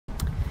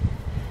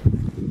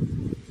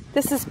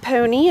This is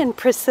Pony and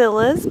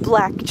Priscilla's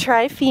black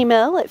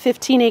tri-female at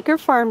 15 Acre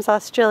Farms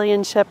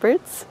Australian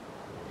Shepherds.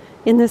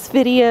 In this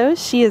video,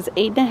 she is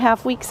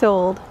 8.5 weeks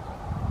old.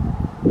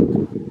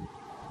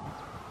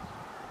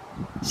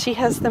 She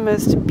has the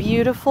most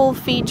beautiful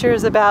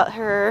features about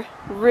her.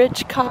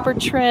 Rich copper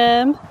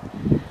trim.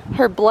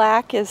 Her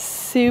black is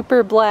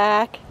super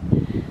black.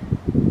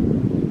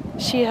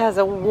 She has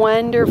a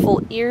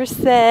wonderful ear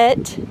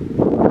set.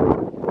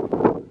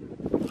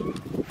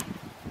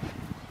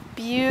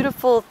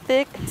 Beautiful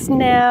thick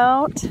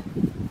snout.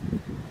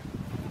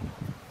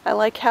 I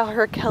like how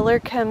her color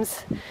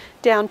comes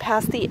down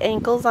past the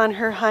ankles on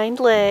her hind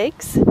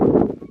legs.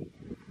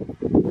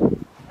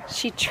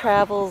 She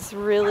travels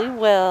really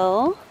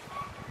well.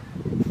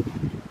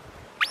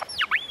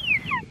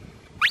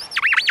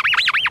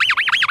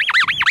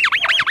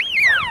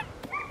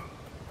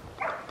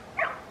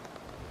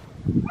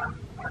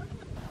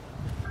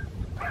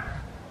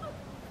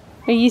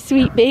 Are you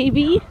sweet,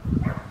 baby?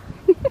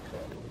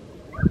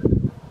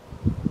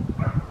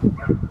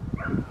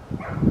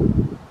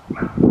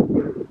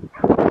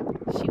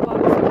 She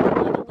walks well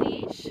on a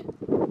leash.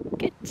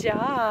 Good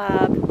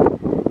job.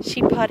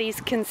 She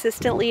potties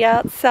consistently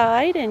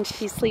outside and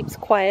she sleeps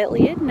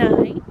quietly at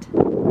night.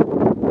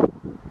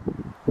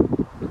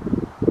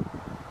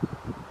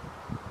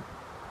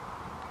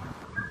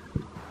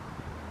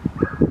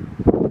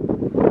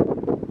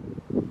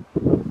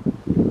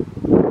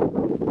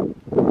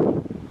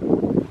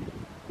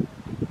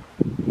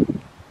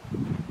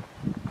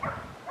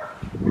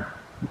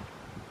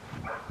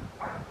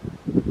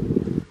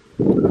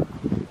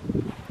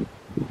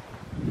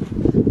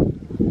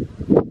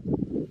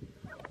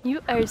 You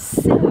are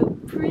so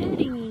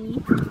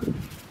pretty.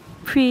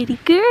 Pretty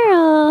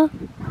girl.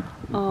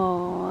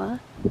 Aww.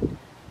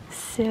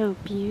 So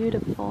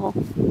beautiful.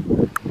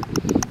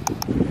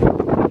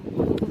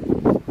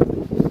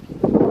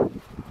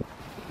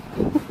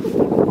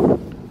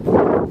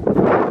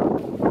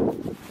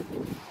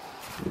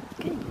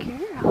 Good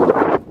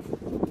girl.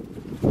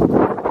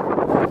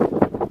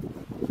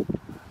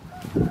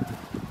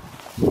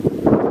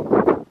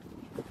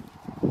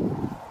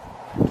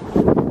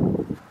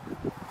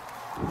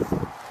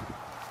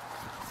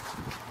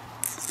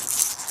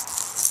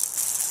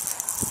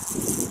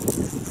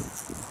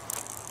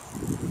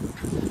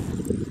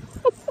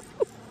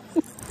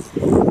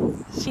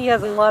 She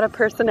has a lot of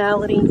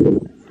personality.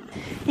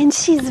 And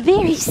she's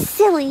very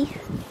silly.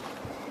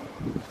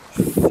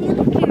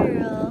 Silly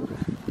girl.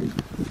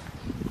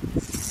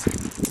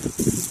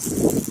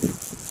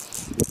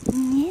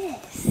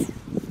 Yes.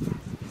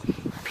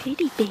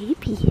 Pretty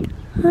baby.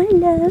 Hi,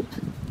 love.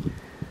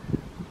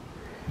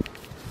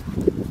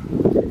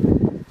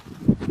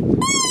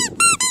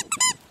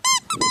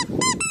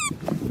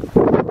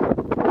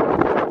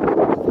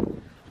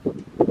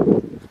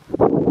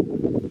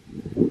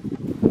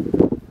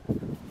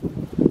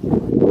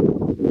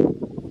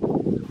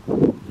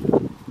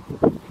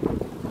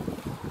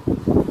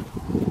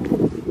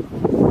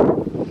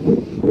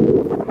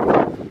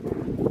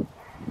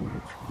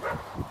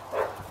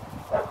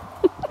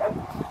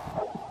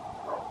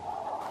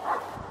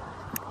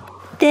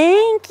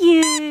 Thank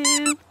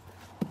you.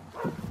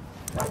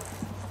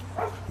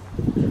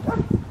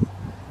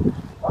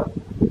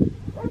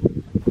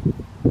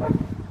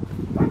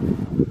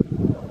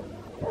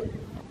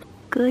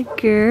 Good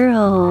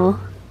girl.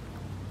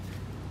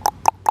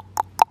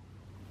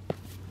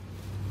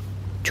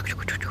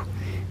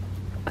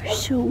 You're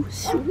so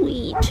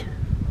sweet.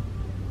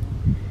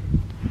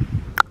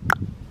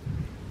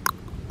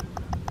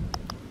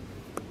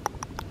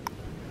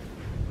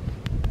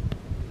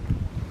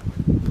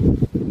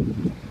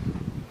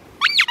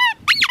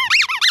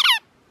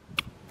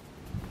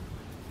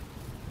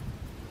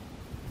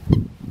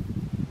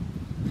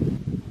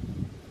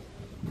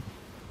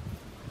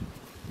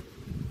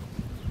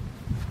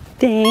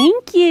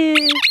 Thank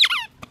you.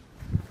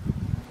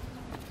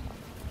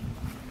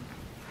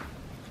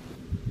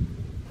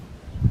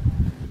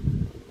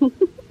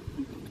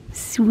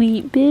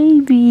 Sweet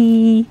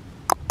baby.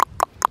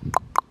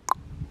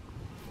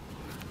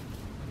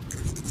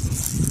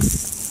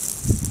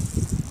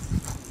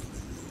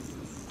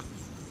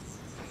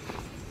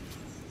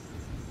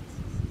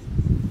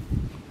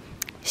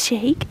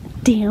 Shake,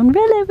 down,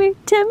 roll over,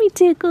 tummy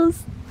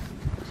tickles.